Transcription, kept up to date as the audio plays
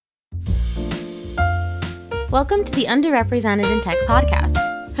Welcome to the Underrepresented in Tech podcast,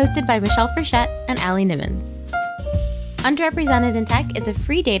 hosted by Michelle Frechette and Allie Nimmons. Underrepresented in Tech is a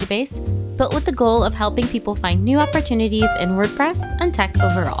free database built with the goal of helping people find new opportunities in WordPress and tech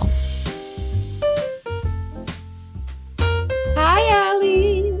overall. Hi,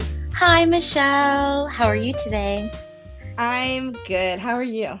 Allie. Hi, Michelle. How are you today? I'm good. How are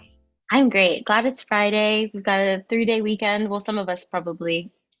you? I'm great. Glad it's Friday. We've got a 3-day weekend. Well, some of us probably,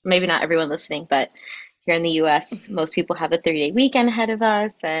 maybe not everyone listening, but here in the US, most people have a 3-day weekend ahead of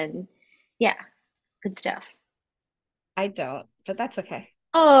us. And yeah, good stuff. I don't, but that's okay.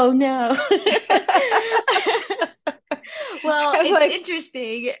 Oh, no. Well, I'm it's like,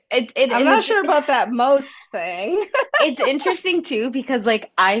 interesting. I'm not sure about that most thing. It's interesting too because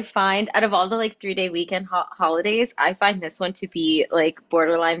like I find out of all the like 3-day weekend holidays, I find this one to be like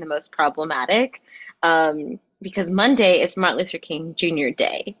borderline the most problematic. Because Monday is Martin Luther King Jr.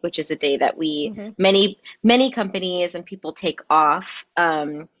 Day, which is a day that we hmm many companies and people take off.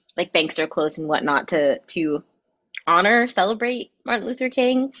 Like banks are closed and whatnot to honor, celebrate Martin Luther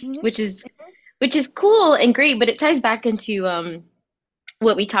King, hmm which is which is cool and great, but it ties back into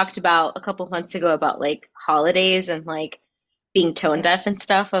what we talked about a couple months ago about like holidays and like being tone Yeah. deaf and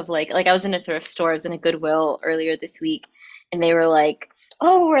stuff of like I was in a thrift store, I was in a Goodwill earlier this week, and they were like,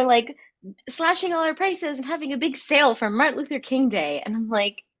 "Oh, we're like slashing all our prices and having a big sale for Martin Luther King Day." And I'm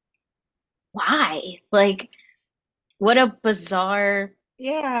like, "Why?" Like, what a bizarre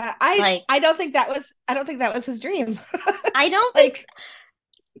Yeah. I like I don't think that was I don't think that was his dream. I don't think Like,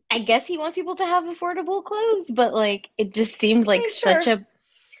 I guess he wants people to have affordable clothes, but like it just seemed I like mean, such sure. a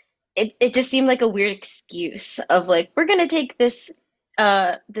it just seemed like a weird excuse of like we're gonna take this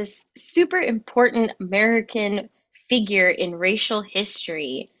super important American figure in racial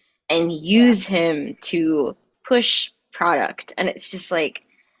history and Yeah. use him to push product, and it's just like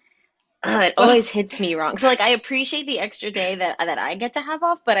it Well, always hits me wrong. So like I appreciate the extra day that I get to have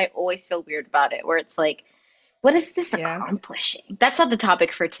off, but I always feel weird about it where it's like what is this yeah. accomplishing? That's not the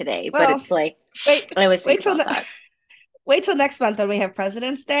topic for today, but Well, it's like wait, I always think wait till about that. wait till next month when we have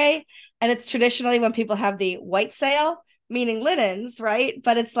President's Day, and it's traditionally when people have the white sale, meaning linens, right?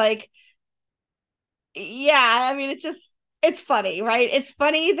 But it's like, yeah, I mean, it's funny, right? It's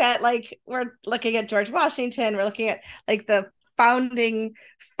funny that like we're looking at George Washington, we're looking at like the founding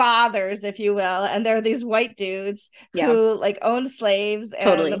fathers, if you will, and there are these white dudes Yeah, who like owned slaves and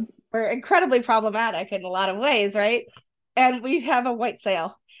totally. were incredibly problematic in a lot of ways, right? And we have a white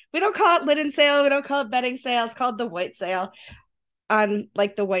sale. We don't call it linen sale, we don't call it bedding sale, it's called the white sale on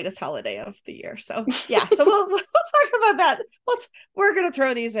like the whitest holiday of the year. So yeah, so we'll talk about that. We're gonna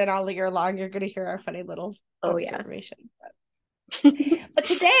throw these in all year long. You're gonna hear our funny little Oh yeah. observation. But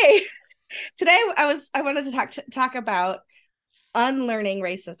today I wanted to talk about unlearning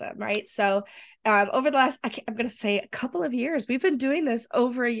racism, right? So over the last I'm going to say a couple of years, we've been doing this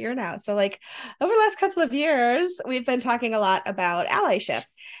over a year now. So like over the last couple of years, we've been talking a lot about allyship,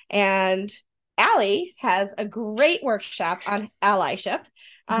 and Allie has a great workshop on allyship.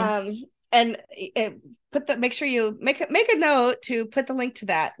 Mhm. Um, and it, make sure you make a note to put the link to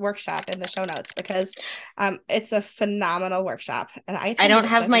that workshop in the show notes, because it's a phenomenal workshop and I I attended don't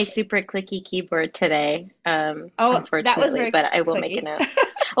it, so have I can my say, super clicky keyboard today, oh, that was unfortunately, very but I will make a clicky. note.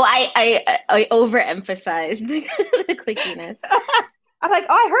 Well, I overemphasized the clickiness. I'm like,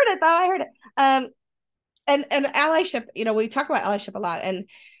 oh, I heard it though. I heard it. And allyship, we talk about allyship a lot. And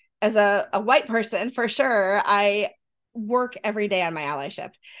as a white person, for sure, I work every day on my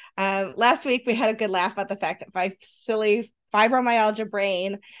allyship. Last week we had a good laugh about the fact that my silly fibromyalgia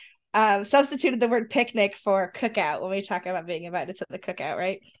brain substituted the word picnic for cookout when we talk about being invited to the cookout,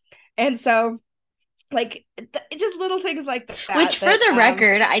 right? And so, like, just little things like Which, that. for That the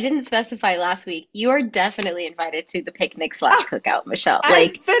record, I didn't specify last week. You are definitely invited to the picnic slash oh, cookout, Michelle.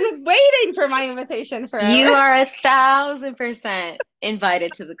 Like, I've been waiting for my invitation forever. you are 1,000%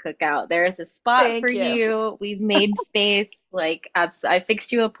 invited to the cookout. There is a spot for Thank you. you. We've made space. Like, I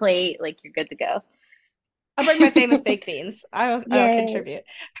fixed you a plate. Like, you're good to go. I'll bring my famous baked beans. I'll Yay. contribute.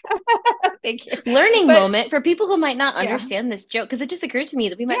 Thank you. Learning But moment for people who might not yeah, understand this joke, because it just occurred to me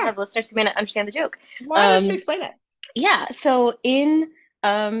that we might yeah. have listeners who may not understand the joke. Why don't you Um, explain it? yeah, so in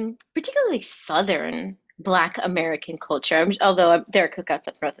particularly Southern Black American culture, although there are cookouts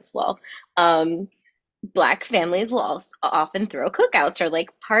up north as well, um, Black families will also often throw cookouts or like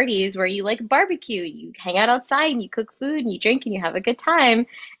parties where you like barbecue, you hang out outside and you cook food and you drink and you have a good time.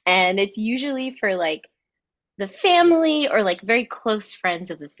 And it's usually for like the family or like very close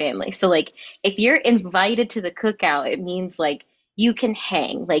friends of the family. So like if you're invited to the cookout, it means like you can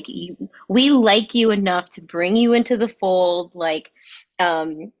hang. Like we like you enough to bring you into the fold. Like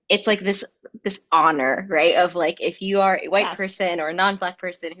it's like this honor, right? Of like if you are a white Yes. person or a non-black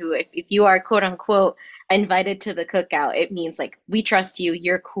person who if you are quote unquote invited to the cookout, it means like we trust you,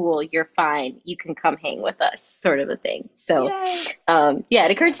 you're cool, you're fine, you can come hang with us, sort of a thing. So Yay. yeah,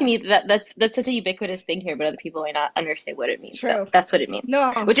 it occurred to Yeah. me that that's such a ubiquitous thing here, but other people might not understand what it means. So True. that's what it means.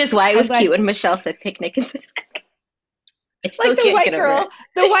 No, Which is why it I'm was cute glad. when Michelle said picnic instead of cookout. I still Like can't get over it.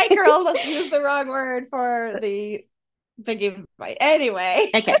 the white girl, let's use the wrong word for the thinking fight.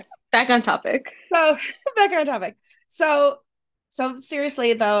 Anyway, Okay, back on topic. so back on topic. So, so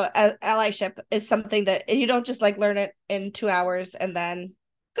seriously though, allyship is something that you don't just like learn it in 2 hours and then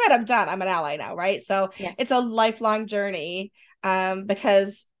good, I'm done. I'm an ally now, right? So Yeah. it's a lifelong journey,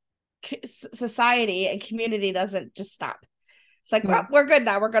 because society and community doesn't just stop. It's like, well, Mm, we're good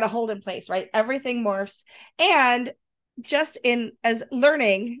now. We're going to hold in place, right? Everything morphs. And just in as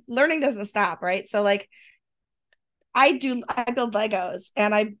learning doesn't stop, right? So like I build Legos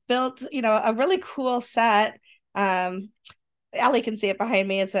and I built, a really cool set. Allie can see it behind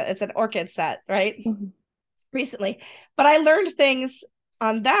me. It's an orchid set, right? mhm, Recently. But I learned things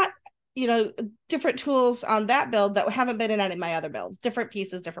on that, you know, different tools on that build that haven't been in any of my other builds, different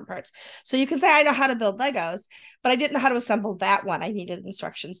pieces, different parts. So you can say I know how to build Legos, but I didn't know how to assemble that one. I needed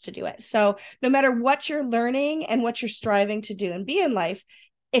instructions to do it. So no matter what you're learning and what you're striving to do and be in life,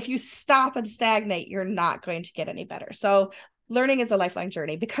 if you stop and stagnate, you're not going to get any better. So learning is a lifelong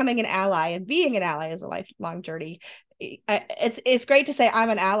journey. Becoming an ally and being an ally is a lifelong journey. It's great to say I'm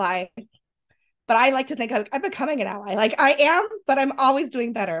an ally, but I like to think I'm becoming an ally. Like I am, but I'm always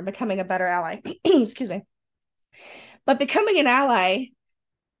doing better. I'm becoming a better ally. Excuse me. But becoming an ally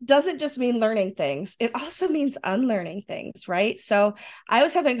doesn't just mean learning things, it also means unlearning things, right? So I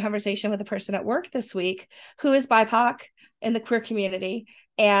was having a conversation with a person at work this week who is BIPOC in the queer community.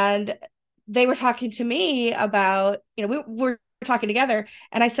 And they were talking to me about, we were talking together.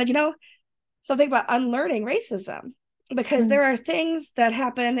 And I said, something about unlearning racism, because mm, there are things that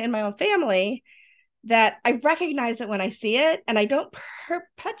happen in my own family that I recognize it when I see it and I don't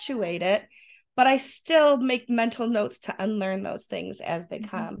perpetuate it, but I still make mental notes to unlearn those things as they mhm,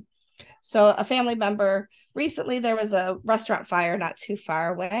 come. So, a family member recently, there was a restaurant fire not too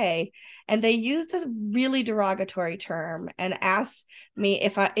far away, and they used a really derogatory term and asked me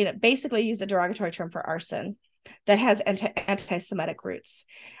if I, basically used a derogatory term for arson that has anti Semitic roots.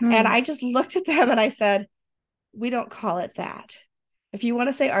 And mm, I just looked at them and I said, we don't call it that. If you want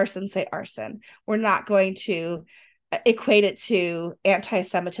to say arson, say arson. We're not going to equate it to anti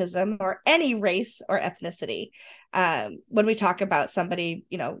Semitism or any race or ethnicity. When we talk about somebody,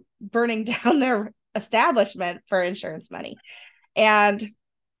 burning down their establishment for insurance money. And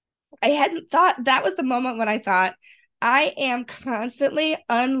I hadn't thought that was the moment when I thought, I am constantly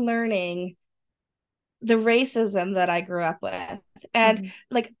unlearning the racism that I grew up with. And mhm,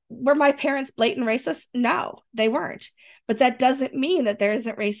 like, were my parents blatant racist? No, they weren't. But that doesn't mean that there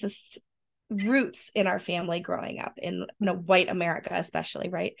isn't racist roots in our family growing up in, mhm. white America, especially,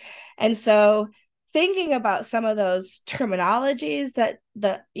 right? And so thinking about some of those terminologies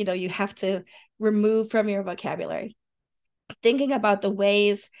that you have to remove from your vocabulary, thinking about the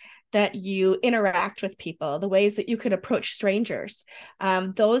ways that you interact with people, the ways that you can approach strangers,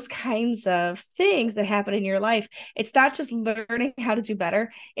 those kinds of things that happen in your life. It's not just learning how to do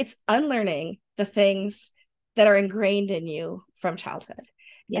better, it's unlearning the things that are ingrained in you from childhood.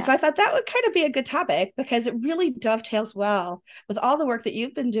 And Yeah. so I thought that would kind of be a good topic because it really dovetails well with all the work that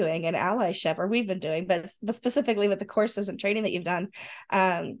you've been doing in allyship, or we've been doing, but specifically with the courses and training that you've done.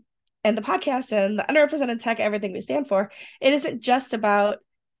 Um, and the podcast and the underrepresented tech, everything we stand for, it isn't just about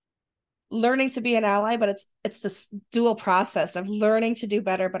learning to be an ally, but it's this dual process of learning to do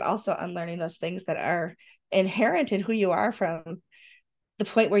better, but also unlearning those things that are inherent in who you are from the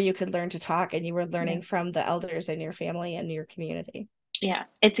point where you could learn to talk and you were Yeah. learning from the elders in your family and your community. Yeah.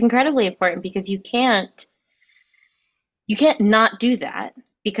 It's incredibly important because you can't not do that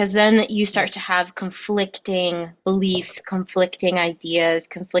because then you start to Right. have conflicting beliefs, conflicting ideas,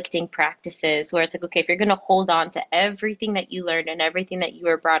 conflicting practices where it's like, okay, if you're going to hold on to everything that you learned and everything that you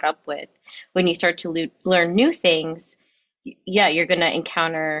were brought up with, when you start to learn new things, yeah, you're going to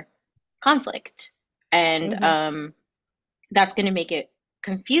encounter conflict. And Mm-hmm. that's going to make it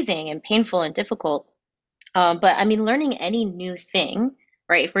confusing and painful and difficult. But I mean, learning any new thing,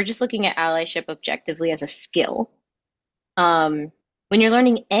 right? If we're just looking at allyship objectively as a skill, um, when you're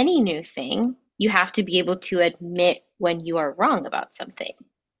learning any new thing, you have to be able to admit when you are wrong about something.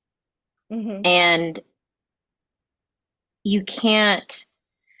 Mm-hmm. And you can't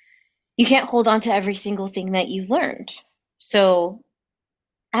you can't hold on to every single thing that you've learned. So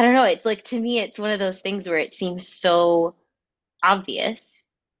I don't know, it's like to me it's one of those things where it seems so obvious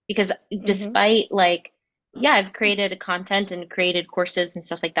because Mm-hmm. despite like, yeah, I've created content and created courses and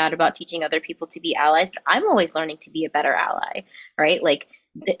stuff like that about teaching other people to be allies, but I'm always learning to be a better ally, right? Like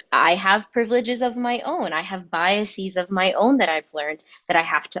I have privileges of my own. I have biases of my own that I've learned that I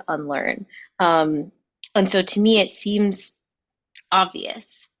have to unlearn. Um, and so to me, it seems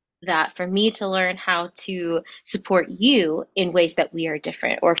obvious that for me to learn how to support you in ways that we are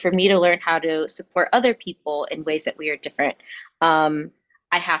different, or for me to learn how to support other people in ways that we are different, um,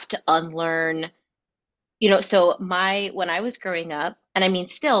 I have to unlearn, so when I was growing up, and I mean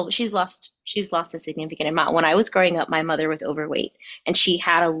still she's lost a significant amount. When I was growing up, my mother was overweight and she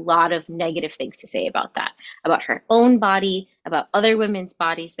had a lot of negative things to say about that, about her own body, about other women's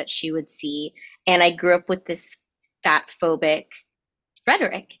bodies that she would see. And I grew up with this fat phobic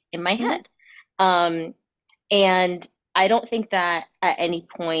rhetoric in my Mm-hmm. head. Um, and I don't think that at any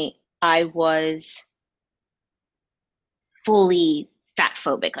point I was fully fat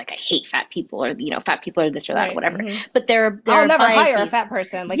phobic, like I hate fat people, or fat people are this or that or Right. whatever. Mm-hmm. But there I'll are never hire a biases. fat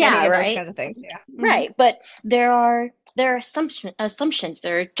person, like any Yeah, of those right. kinds of things. Yeah. Mm-hmm. Right. But there are assumptions,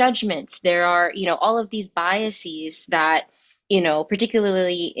 there are judgments, there are, all of these biases that,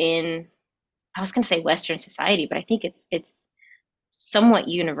 particularly in, I was going to say Western society, but I think it's somewhat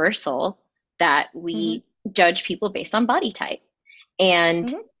universal that Mm-hmm. we judge people based on body type.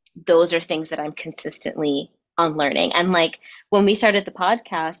 And Mm-hmm. those are things that I'm consistently unlearning. And like when we started the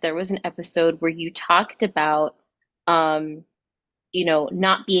podcast, there was an episode where you talked about, um,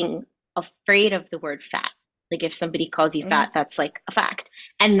 not being afraid of the word fat. Like if somebody calls you Mm-hmm. fat, that's like a fact.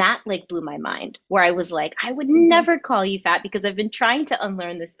 And that like blew my mind, where I was like, I would Mm-hmm. never call you fat because I've been trying to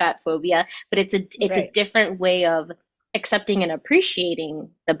unlearn this fat phobia, but it's a Right. different way of accepting and appreciating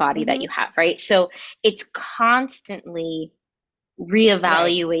the body that Mm-hmm. you have, right? So it's constantly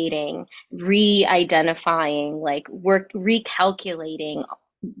Right. reevaluating, re-identifying, like work recalculating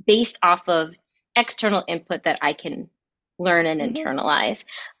based off of external input that I can learn and Mm-hmm. internalize.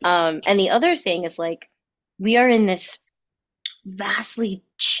 And the other thing is like we are in this vastly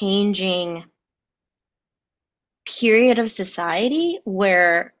changing period of society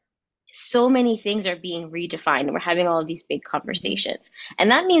where so many things are being redefined. We're having all of these big Mm-hmm. conversations.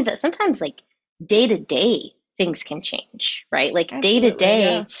 And that means that sometimes like day to day things can change, right? Like day to Absolutely.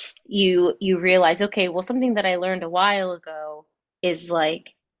 day Yeah. you realize, okay, well something that I learned a while ago is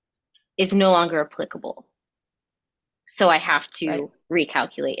like is no longer applicable. So I have Right. to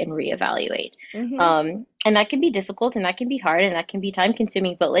recalculate and reevaluate. Mm-hmm. And that can be difficult and that can be hard and that can be time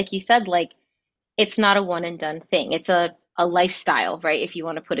consuming. But like you said, like it's not a one and done thing. It's a lifestyle, right? If you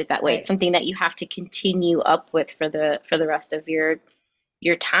want to put it that way. It's Right. something that you have to continue up with for the rest of your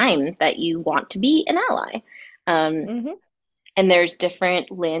time that you want to be an ally. Um, Mm-hmm. and there's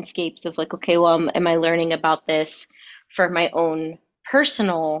different landscapes of like, okay, well, am I learning about this for my own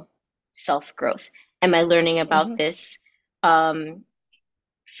personal self growth? Am I learning about Mm-hmm. this um,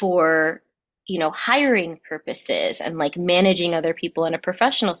 for hiring purposes and like managing other people in a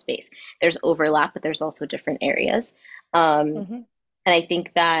professional space? There's overlap, but there's also different areas. um, Mm-hmm. and I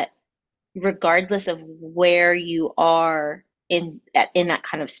think that regardless of where you are in that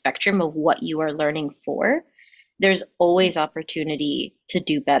kind of spectrum of what you are learning for, there's always opportunity to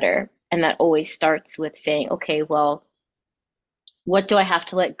do better, and that always starts with saying, okay, well, what do I have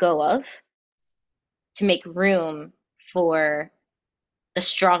to let go of to make room for the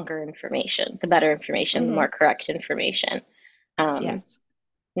stronger information, the better information, the Mm-hmm. more correct information. Um, Yes.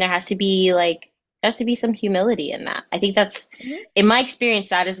 there has to be some humility in that. I think that's, Mm-hmm. in my experience,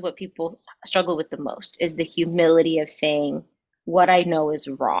 that is what people struggle with the most is the humility of saying what I know is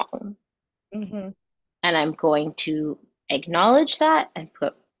wrong, Mm-hmm. and I'm going to acknowledge that and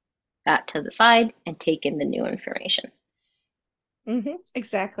put that to the side and take in the new information. Mm-hmm.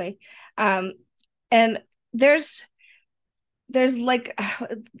 Exactly. Um, and there's like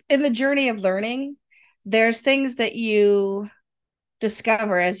in the journey of learning, there's things that you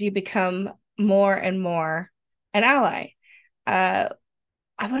discover as you become more and more an ally. Uh,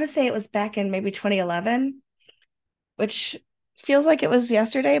 I want to say it was back in maybe 2011, which feels like it was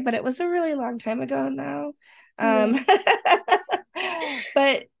yesterday, but it was a really long time ago now. Um, Yeah.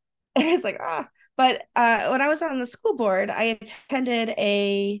 but it's like, but when I was on the school board, I attended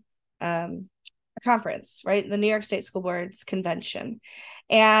a conference, right? The New York State School Board's convention.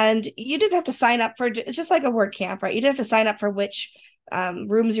 And you didn't have to sign up for it's just like a word camp, right? You didn't have to sign up for which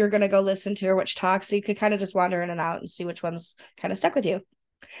rooms you're going to go listen to or which talks. So you could kind of just wander in and out and see which ones kind of stuck with you.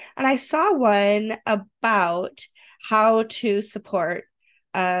 And I saw one about how to support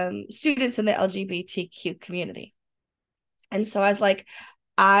students in the LGBTQ community. And so I was like,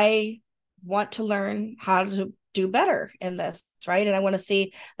 I want to learn how to do better in this, right? And I want to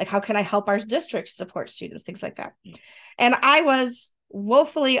see like how can I help our district support students, things like that. And I was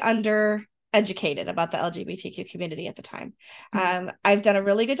woefully undereducated about the LGBTQ community at the time. Mhm. I've done a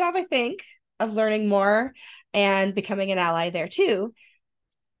really good job, I think, of learning more and becoming an ally there too.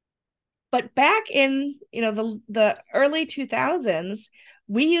 But back in, the early 2000s,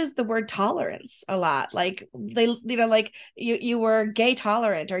 we used the word tolerance a lot. Like like you were gay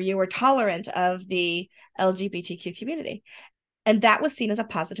tolerant or you were tolerant of the LGBTQ community. And that was seen as a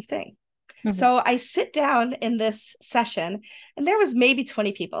positive thing. Mhm. So I sit down in this session, and there was maybe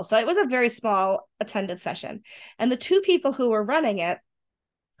 20 people. So it was a very small attended session. And the two people who were running it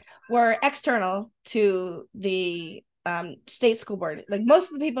were external to the state school board. Like most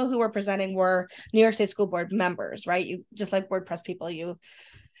of the people who were presenting were New York State School Board members, right? You just like WordPress people, you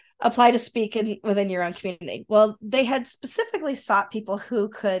apply to speak within your own community. Well, they had specifically sought people who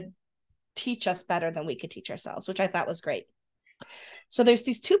could teach us better than we could teach ourselves, which I thought was great. So there's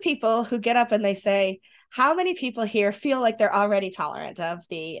these two people who get up and they say, how many people here feel like they're already tolerant of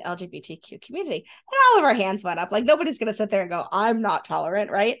the LGBTQ community? And all of our hands went up. Like nobody's going to sit there and go, I'm not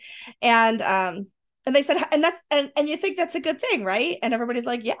tolerant, right? And they said, and that's and you think that's a good thing, right? And everybody's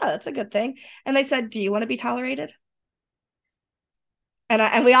like, yeah, that's a good thing. And they said, do you want to be tolerated?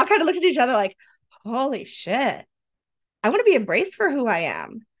 And we all kind of looked at each other like, holy shit. I want to be embraced for who I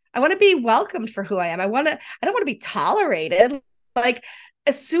am. I want to be welcomed for who I am. I don't want to be tolerated. Like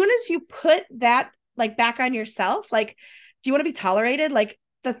as soon as you put that like back on yourself, like, do you want to be tolerated? Like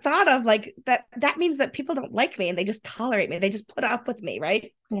the thought of like that means that people don't like me and they just tolerate me. They just put up with me,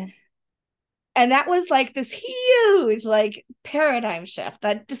 right? Yeah. And that was like this huge like paradigm shift.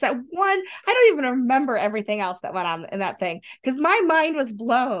 That just that one, I don't even remember everything else that went on in that thing because my mind was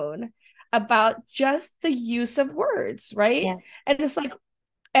blown about just the use of words, right? Yeah. And it's like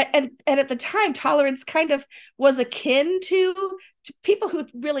and at the time tolerance kind of was akin to people who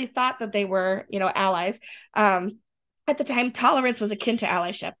really thought that they were, allies. At the time tolerance was akin to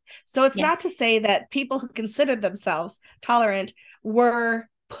allyship. So it's Yeah. not to say that people who considered themselves tolerant were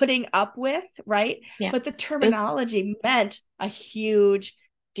putting up with, right? Yeah. But the It was, terminology meant a huge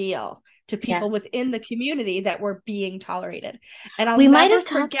deal to yeah. people within the community that were being tolerated. And I'll We might never have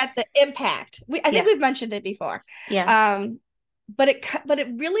talked. forget the impact. I think Yeah. we've mentioned it before. Yeah. Um, but it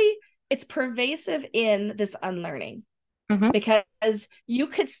really it's pervasive in this unlearning Hmm. because you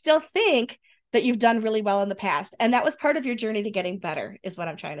could still think that you've done really well in the past, and that was part of your journey to getting better is what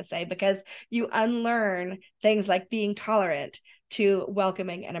I'm trying to say, because you unlearn things like being tolerant to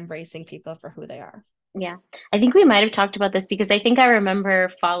welcoming and embracing people for who they are. Yeah. I think we might have talked about this because I think I remember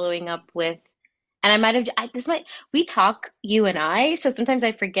following up with, and I might have, this might, we talk, you and I, so sometimes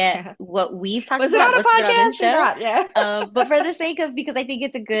I forget what we've talked Was it about, on a what's been on the podcast or show. not? Yeah. But for the sake of, because I think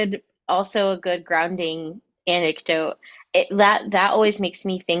it's also a good grounding anecdote, that always makes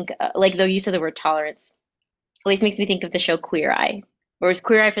me think, like the use of the word tolerance always makes me think of the show Queer Eye, where it was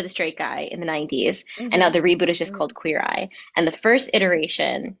Queer Eye for the Straight Guy in the 90s, and now Mm-hmm. the reboot is just Mm-hmm. called Queer Eye. And the first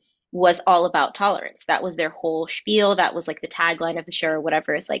iteration was all about tolerance. That was their whole spiel. That was like the tagline of the show or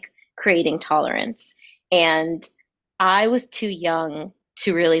whatever, is like creating tolerance. And I was too young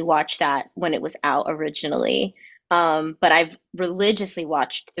to really watch that when it was out originally. But I've religiously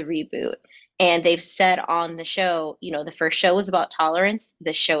watched the reboot. And they've said on the show, the first show was about tolerance,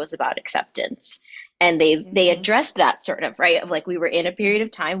 the show is about acceptance. And they Mm-hmm. addressed that sort of, right? Of like we were in a period Mm-hmm.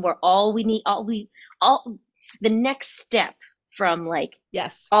 of time where all the next step from like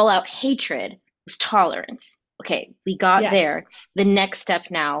Yes. all out hatred was tolerance. Okay, we got Yes. there. The next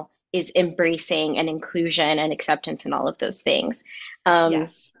step now is embracing and inclusion and acceptance and all of those things. Um,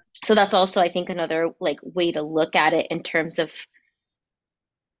 Yes. so that's also, I think, another like way to look at it in terms of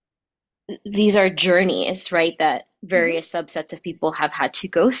these are journeys, right, that Mm-hmm. various subsets of people have had to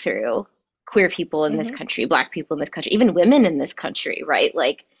go through. Queer people in this Mm-hmm. country, Black people in this country, even women in this country, right?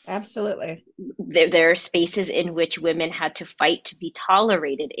 Like Absolutely. there are spaces in which women had to fight to be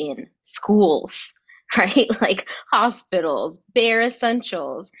tolerated in schools, right? Like hospitals, bare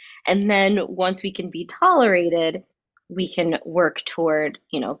essentials. And then once we can be tolerated, we can work toward,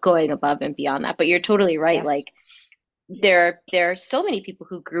 going above and beyond that. But you're totally right. Yes. Like there are so many people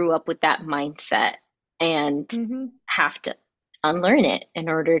who grew up with that mindset and Mm-hmm. have to unlearn it in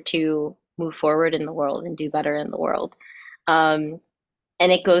order to move forward in the world and do better in the world. Um,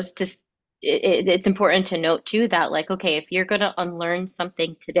 and it goes to it's important to note too that like okay, if you're going to unlearn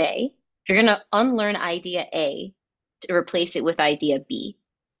something today, if you're going to unlearn idea A to replace it with idea B,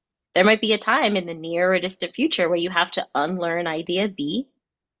 there might be a time in the near or distant future where you have to unlearn idea B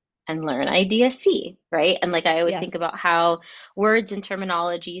and learn idea C, right? And like I always think Yes. about how words and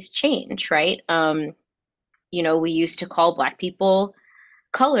terminologies change, right? we used to call Black people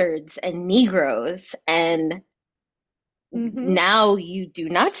coloreds and Negroes, and Hmm. now you do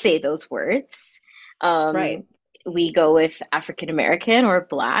not say those words. Right. Um, we go with African American or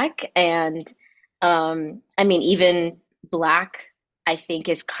Black, and I mean, even Black, I think,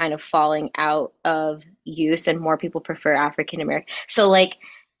 is kind of falling out of use, and more people prefer African American. So, like,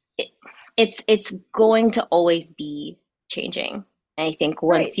 it, it's going to always be changing. And I think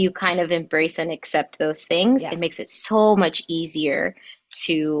once Right. you kind of embrace and accept those things, it makes Yes. it so much easier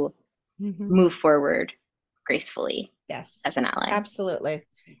to Hmm. move forward gracefully Yes. as an ally. Absolutely.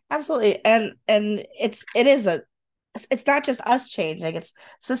 Absolutely. And it's not just us changing, it's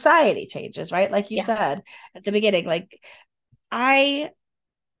society changes, right? Like you Yeah. said at the beginning, like I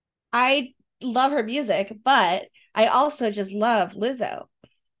I love her music, but I also just love Lizzo.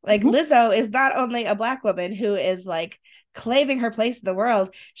 Like Mhm. Lizzo is not only a Black woman who is like claiming her place in the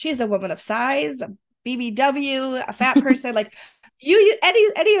world, she's a woman of size, a BBW, a fat person. Like you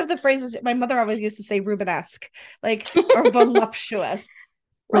any of the phrases my mother always used to say Rubenesque, like or voluptuous.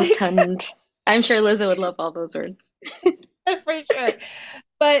 Like Rotund. I'm sure Lizzo would love all those words. for sure.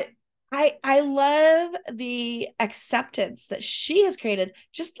 But I love the acceptance that she has created,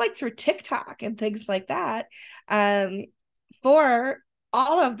 just like through TikTok and things like that, um, for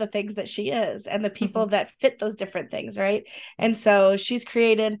all of the things that she is and the people Mhm. that fit those different things, right? And so she's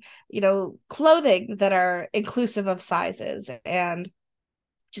created, clothing that are inclusive of sizes and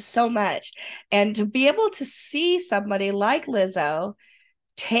just so much. And to be able to see somebody like Lizzo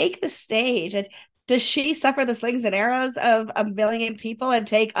take the stage, and does she suffer the slings and arrows of a million people and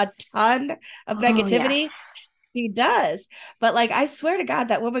take a ton of Oh yeah. negativity? She does. But like I swear to God,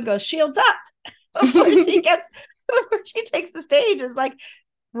 that woman goes shields up before she gets before she takes the stage. It's like,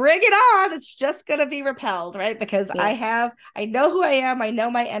 bring it on. It's just gonna be repelled, right? Because Yeah. I know who I am, I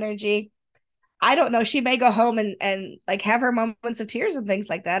know my energy. I don't know. She may go home and like have her moments of tears and things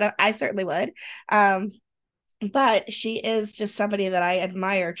like that. I certainly would. Um, but she is just somebody that I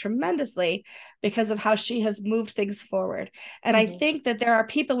admire tremendously because of how she has moved things forward. And I Mhm. think that there are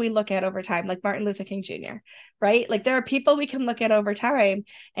people we look at over time, like Martin Luther King Jr., right? Like there are people we can look at over time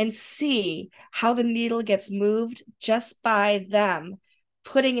and see how the needle gets moved just by them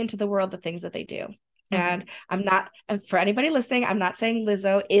putting into the world the things that they do. Mhm. And I'm not, for anybody listening, I'm not saying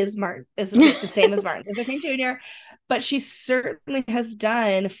Lizzo is like the same as Martin Luther King Jr., but she certainly has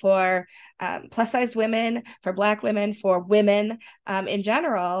done for plus size women, for Black women, for women in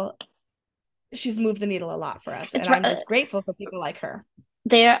general. She's moved the needle a lot for us. It's And I'm just grateful for people like her.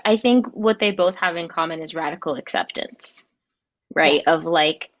 I think what they both have in common is radical acceptance, right? Of Yes.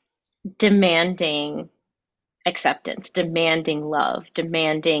 like demanding acceptance, demanding love,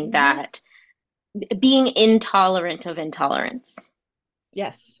 demanding Mm-hmm. that being intolerant of intolerance.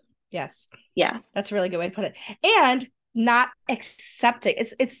 Yes. Yes. Yeah. That's a really good way to put it. And not accepting.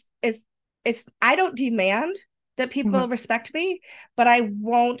 It's I don't demand that Mhm. people respect me, but I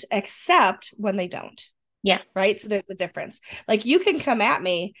won't accept when they don't. Yeah. Right. So there's a difference. Like you can come at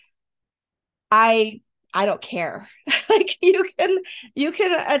me, I I don't care. Like you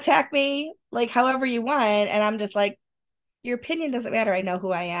can attack me like however you want, and I'm just like, your opinion doesn't matter. I know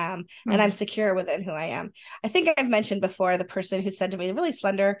who I am and I'm Mhm. secure within who I am. I think I've mentioned before the person who said to me, the really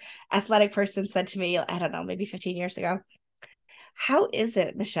slender athletic person said to me, I don't know, maybe 15 years ago, how is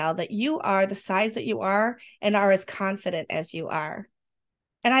it, Michelle, that you are the size that you are and are as confident as you are?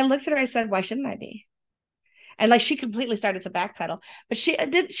 And I looked at her, I said, why shouldn't I be? And like she completely started to backpedal, but she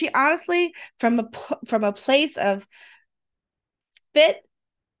honestly from a place of fit,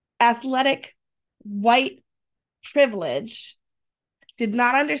 athletic, white privilege did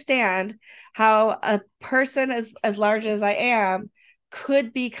not understand how a person as large as I am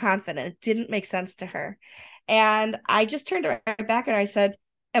could be confident. It didn't make sense to her. And I just turned right back and I said,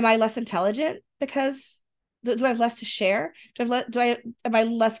 am I less intelligent because do I have less to share? Am I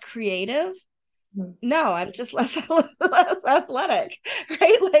less creative? Mhm. No, I'm just less athletic,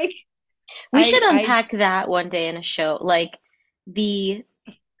 right? Like We should I unpack that one day in a show. Like the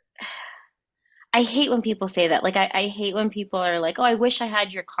I hate when people say that. Like I hate when people are like, "Oh, I wish I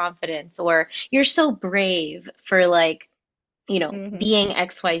had your confidence," or "You're so brave for like, mhm. being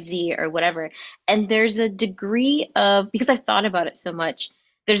XYZ or whatever." And there's a degree of, because I've thought about it so much,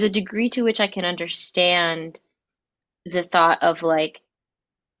 there's a degree to which I can understand the thought of like,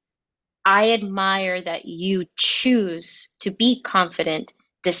 I admire that you choose to be confident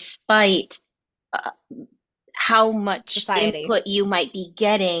despite uh, how much Society. input you might be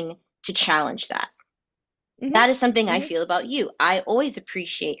getting to challenge that. Hmm. That is something I Hmm. feel about you. I always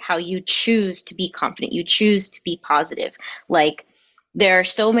appreciate how you choose to be confident. You choose to be positive. Like, there are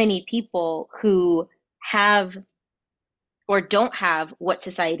so many people who have or don't have what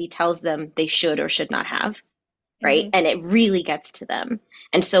society tells them they should or should not have, right? Hmm. And it really gets to them.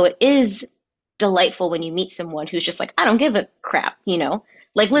 And so it is delightful when you meet someone who's just like, I don't give a crap,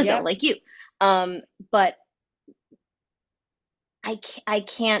 like Lizzo, Yep. like you. But I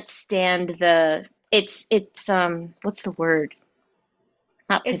can't stand what's the word?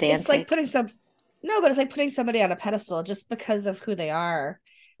 Not It's like pedantic. putting some no, but it's like putting somebody on a pedestal just because of who they are.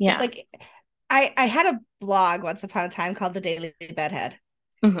 It's Yeah. like I had a blog once upon a time called The Daily Bedhead.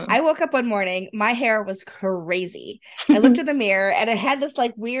 Hmm. I woke up one morning, my hair was crazy. I looked in the mirror and it had this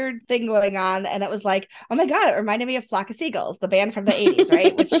like weird thing going on, and it was like, oh my God, it reminded me of Flock of Seagulls, the band from the 80s,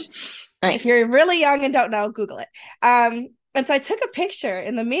 right? Which, Right. if you're really young and don't know, Google it. And so I took a picture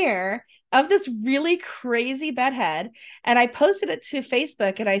in the mirror of this really crazy bedhead, and I posted it to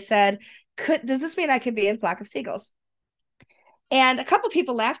Facebook, and I said, does this mean I could be in Flock of Seagulls? And a couple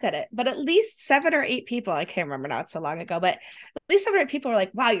people laughed at it, but at least 7 or 8 people, I can't remember now, it's so long ago, but at least 7 or 8 people were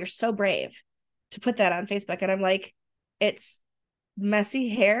like, wow, you're so brave to put that on Facebook. And I'm like, it's messy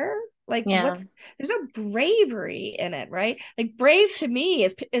hair. Like, Yeah. there's no bravery in it, right? Like, brave to me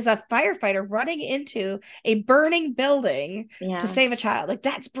is a firefighter running into a burning building to Yeah. save a child. Like,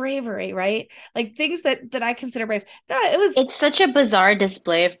 that's bravery, right? Like, things that I consider brave. No, it was. It's such a bizarre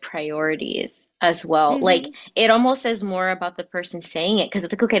display of priorities as well. Like Mm-hmm. it almost says more about the person saying it because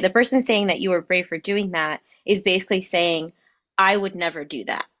it's like, okay, the person saying that you were brave for doing that is basically saying, I would never do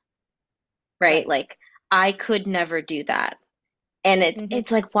that, right? Right. Like I could never do that. And Mm-hmm.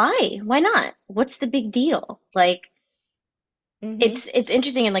 it's like, why? Why not? What's the big deal? Like Mm-hmm. it's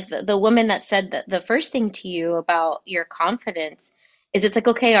interesting and like the woman that said that the first thing to you about your confidence is it's like,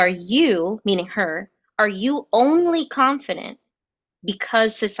 okay, are you, meaning her, are you only confident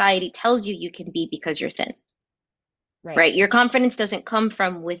because society tells you you can be because you're thin, Right. right? Your confidence doesn't come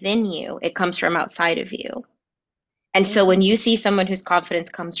from within you, it comes from outside of you. And so Mm-hmm. when you see someone whose confidence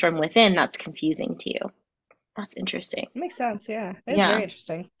comes from within, that's confusing to you. That's interesting. Makes sense. Yeah. It is Yeah. very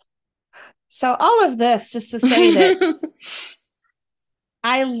interesting. So, all of this just to say that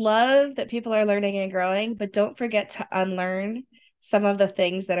I love that people are learning and growing, but don't forget to unlearn some of the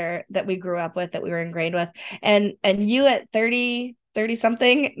things that we grew up with, that we were ingrained with. And you at 30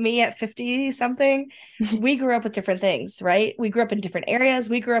 something, me at 50 something, we grew up with different things, right? We grew up in different areas,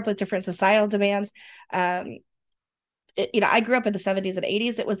 we grew up with different societal demands. I grew up in the 70s and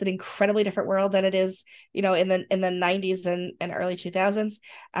 80s. It was an incredibly different world than it is, in the 90s and early 2000s.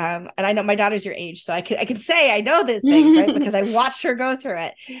 And I know my daughter's your age, so I can say I know these things, right? Because I watched her go through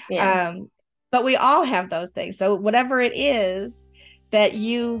it. Yeah. But we all have those things. So whatever it is that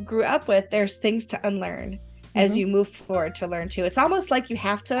you grew up with, there's things to unlearn as Hmm. you move forward to learn too. It's almost like you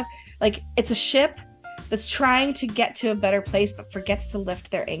have to, like, it's a ship that's trying to get to a better place but forgets to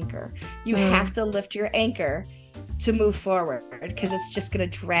lift their anchor. You have Mm, to lift your anchor to move forward, because it's just going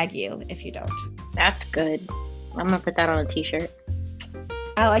to drag you if you don't. that's good. I'm gonna put that on a t-shirt.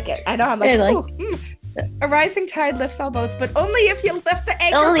 I like it. I know. I'm like, I like oh, a rising tide lifts all boats, but only if you lift the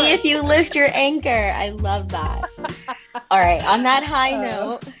anchor only if first. you lift your anchor. I love that. All right, on that high Uh,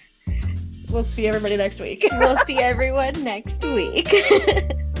 note, we'll see everybody next week. we'll see everyone next week.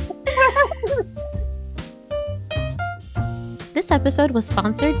 This episode was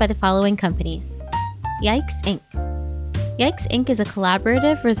sponsored by the following companies: Yikes Inc. Yikes Inc. is a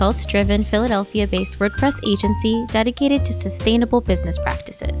collaborative, results-driven, Philadelphia-based WordPress agency dedicated to sustainable business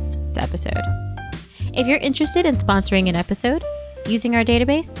practices. This episode. If you're interested in sponsoring an episode, using our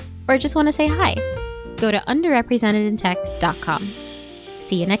database, or just want to say hi, go to underrepresentedintech.com.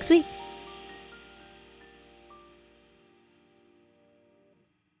 See you next week.